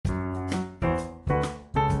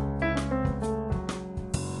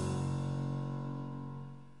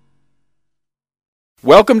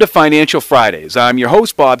Welcome to Financial Fridays. I'm your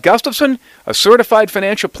host, Bob Gustafson, a certified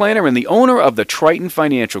financial planner and the owner of the Triton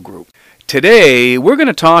Financial Group. Today, we're going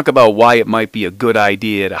to talk about why it might be a good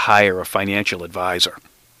idea to hire a financial advisor.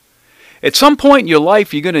 At some point in your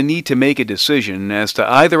life, you're going to need to make a decision as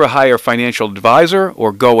to either hire a financial advisor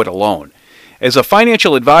or go it alone. As a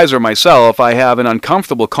financial advisor myself, I have an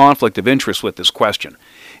uncomfortable conflict of interest with this question.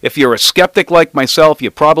 If you're a skeptic like myself, you're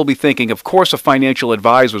probably thinking, of course a financial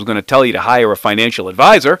advisor is going to tell you to hire a financial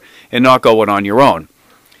advisor and not go it on your own.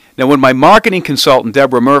 Now, when my marketing consultant,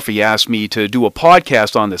 Deborah Murphy, asked me to do a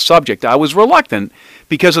podcast on this subject, I was reluctant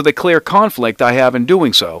because of the clear conflict I have in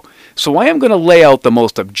doing so. So I am going to lay out the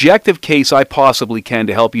most objective case I possibly can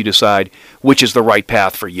to help you decide which is the right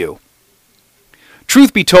path for you.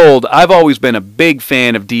 Truth be told, I've always been a big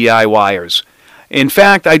fan of DIYers. In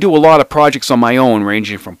fact, I do a lot of projects on my own,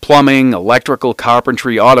 ranging from plumbing, electrical,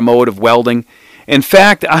 carpentry, automotive, welding. In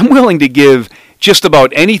fact, I'm willing to give just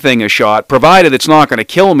about anything a shot, provided it's not going to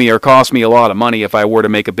kill me or cost me a lot of money if I were to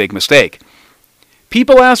make a big mistake.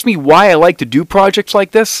 People ask me why I like to do projects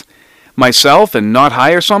like this myself and not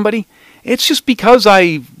hire somebody. It's just because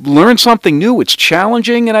I learn something new, it's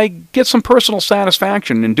challenging, and I get some personal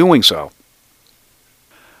satisfaction in doing so.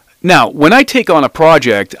 Now, when I take on a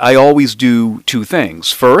project, I always do two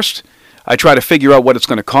things. First, I try to figure out what it's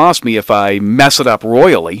going to cost me if I mess it up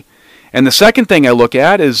royally. And the second thing I look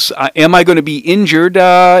at is, am I going to be injured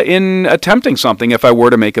in attempting something if I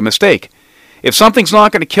were to make a mistake? If something's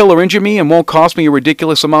not going to kill or injure me and won't cost me a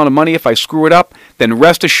ridiculous amount of money if I screw it up, then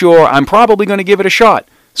rest assured I'm probably going to give it a shot.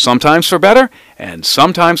 Sometimes for better and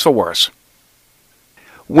sometimes for worse.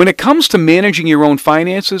 When it comes to managing your own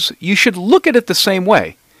finances, you should look at it the same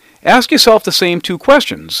way. Ask yourself the same two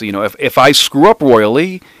questions. If I screw up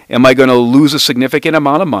royally, am I going to lose a significant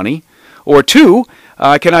amount of money? Or two,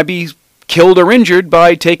 can I be killed or injured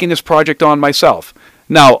by taking this project on myself?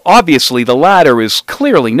 Now, obviously, the latter is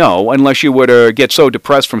clearly no, unless you were to get so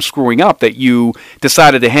depressed from screwing up that you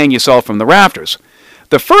decided to hang yourself from the rafters.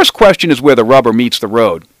 The first question is where the rubber meets the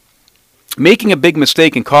road. Making a big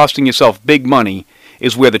mistake and costing yourself big money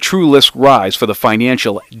is where the true risks rise for the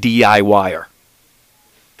financial DIYer.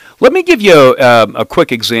 Let me give you a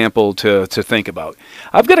quick example to think about.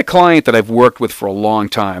 I've got a client that I've worked with for a long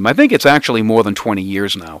time. I think it's actually more than 20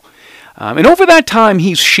 years now. And over that time,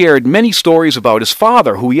 he's shared many stories about his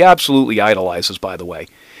father, who he absolutely idolizes, by the way.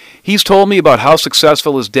 He's told me about how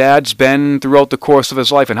successful his dad's been throughout the course of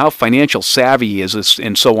his life and how financial savvy he is,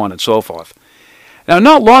 and so on and so forth. Now,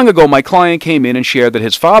 not long ago, my client came in and shared that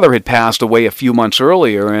his father had passed away a few months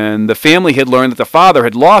earlier, and the family had learned that the father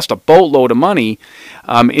had lost a boatload of money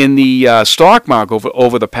in the stock market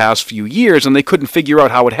over the past few years, and they couldn't figure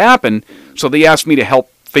out how it happened, so they asked me to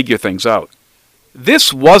help figure things out.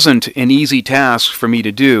 This wasn't an easy task for me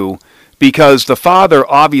to do, because the father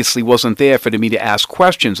obviously wasn't there for me to ask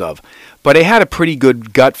questions of, but I had a pretty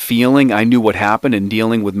good gut feeling. I knew what happened in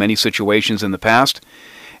dealing with many situations in the past.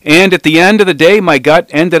 And at the end of the day, my gut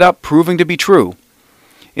ended up proving to be true.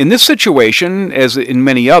 In this situation, as in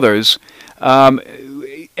many others,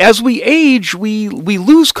 as we age, we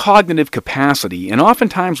lose cognitive capacity, and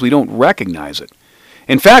oftentimes we don't recognize it.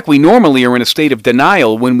 In fact, we normally are in a state of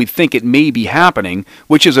denial when we think it may be happening,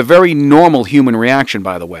 which is a very normal human reaction,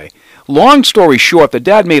 by the way. Long story short, the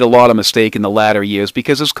dad made a lot of mistake in the latter years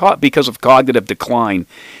because of cognitive decline,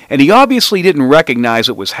 and he obviously didn't recognize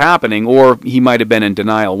it was happening, or he might have been in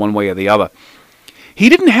denial one way or the other. He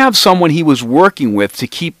didn't have someone he was working with to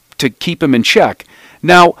keep him in check.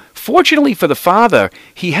 Now, fortunately for the father,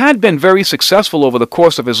 he had been very successful over the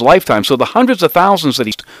course of his lifetime, so the hundreds of thousands that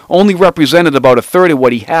he only represented about a third of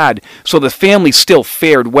what he had, so the family still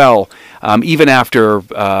fared well, even after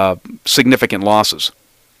significant losses.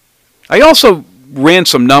 I also ran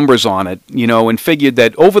some numbers on it, and figured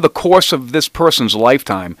that over the course of this person's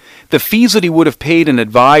lifetime, the fees that he would have paid an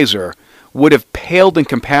advisor would have paled in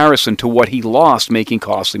comparison to what he lost making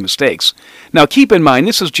costly mistakes. Now, keep in mind,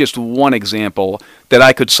 this is just one example that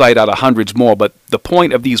I could cite out of hundreds more, but the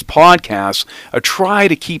point of these podcasts are try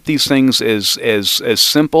to keep these things as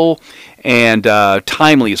simple and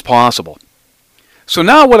timely as possible. So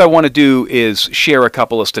now what I want to do is share a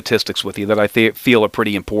couple of statistics with you that I feel are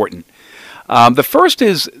pretty important. The first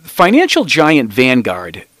is financial giant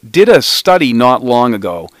Vanguard did a study not long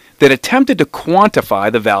ago that attempted to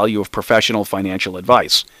quantify the value of professional financial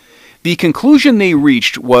advice. The conclusion they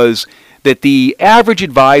reached was that the average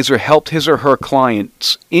advisor helped his or her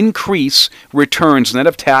clients increase returns net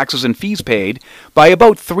of taxes and fees paid by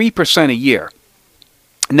about 3% a year.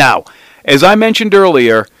 Now, as I mentioned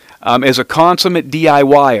earlier, as a consummate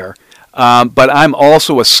DIYer, But I'm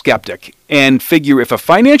also a skeptic and figure if a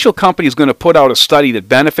financial company is going to put out a study that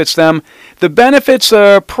benefits them, the benefits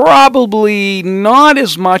are probably not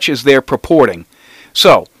as much as they're purporting.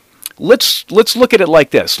 So let's look at it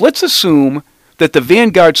like this. Let's assume that the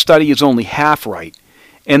Vanguard study is only half right,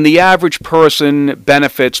 and the average person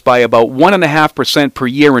benefits by about 1.5% per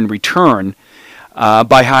year in return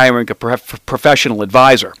by hiring a professional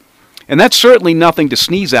advisor. And that's certainly nothing to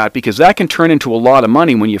sneeze at, because that can turn into a lot of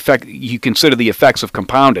money when you consider the effects of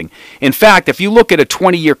compounding. In fact, if you look at a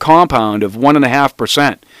 20-year compound of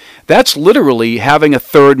 1.5%, that's literally having a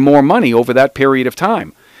third more money over that period of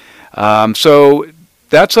time. So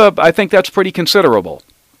I think that's pretty considerable.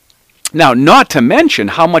 Now, not to mention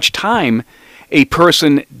how much time a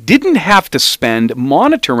person didn't have to spend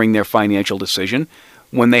monitoring their financial decision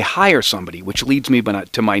when they hire somebody, which leads me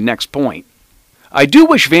to my next point. I do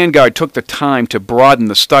wish Vanguard took the time to broaden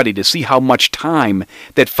the study to see how much time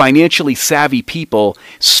that financially savvy people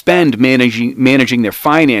spend managing their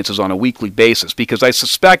finances on a weekly basis, because I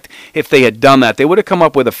suspect if they had done that, they would have come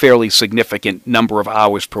up with a fairly significant number of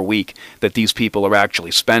hours per week that these people are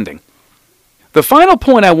actually spending. The final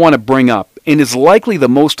point I want to bring up, and is likely the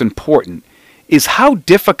most important, is how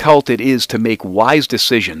difficult it is to make wise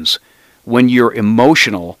decisions when you're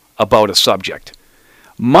emotional about a subject.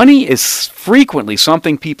 Money is frequently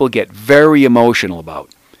something people get very emotional about.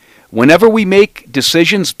 Whenever we make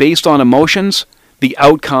decisions based on emotions, the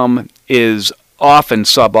outcome is often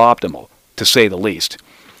suboptimal, to say the least.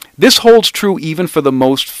 This holds true even for the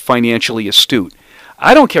most financially astute.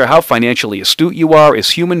 I don't care how financially astute you are,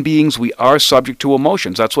 as human beings, we are subject to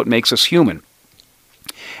emotions. That's what makes us human.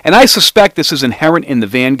 And I suspect this is inherent in the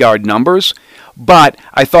Vanguard numbers, but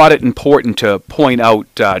I thought it important to point out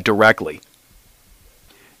directly.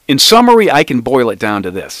 In summary, I can boil it down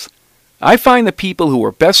to this. I find the people who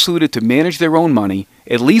are best suited to manage their own money,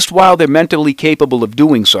 at least while they're mentally capable of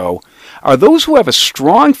doing so, are those who have a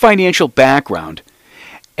strong financial background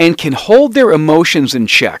and can hold their emotions in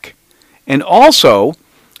check. And also,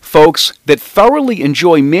 folks that thoroughly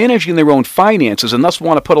enjoy managing their own finances and thus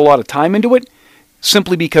want to put a lot of time into it,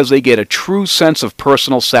 simply because they get a true sense of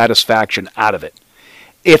personal satisfaction out of it.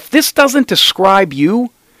 If this doesn't describe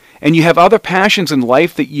you, and you have other passions in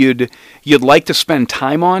life that you'd like to spend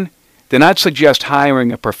time on, then I'd suggest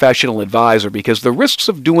hiring a professional advisor, because the risks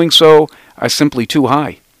of doing so are simply too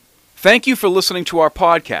high. Thank you for listening to our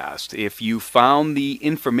podcast. If you found the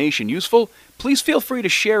information useful, please feel free to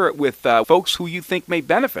share it with folks who you think may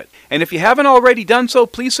benefit. And if you haven't already done so,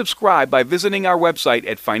 please subscribe by visiting our website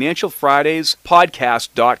at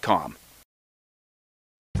financialfridayspodcast.com.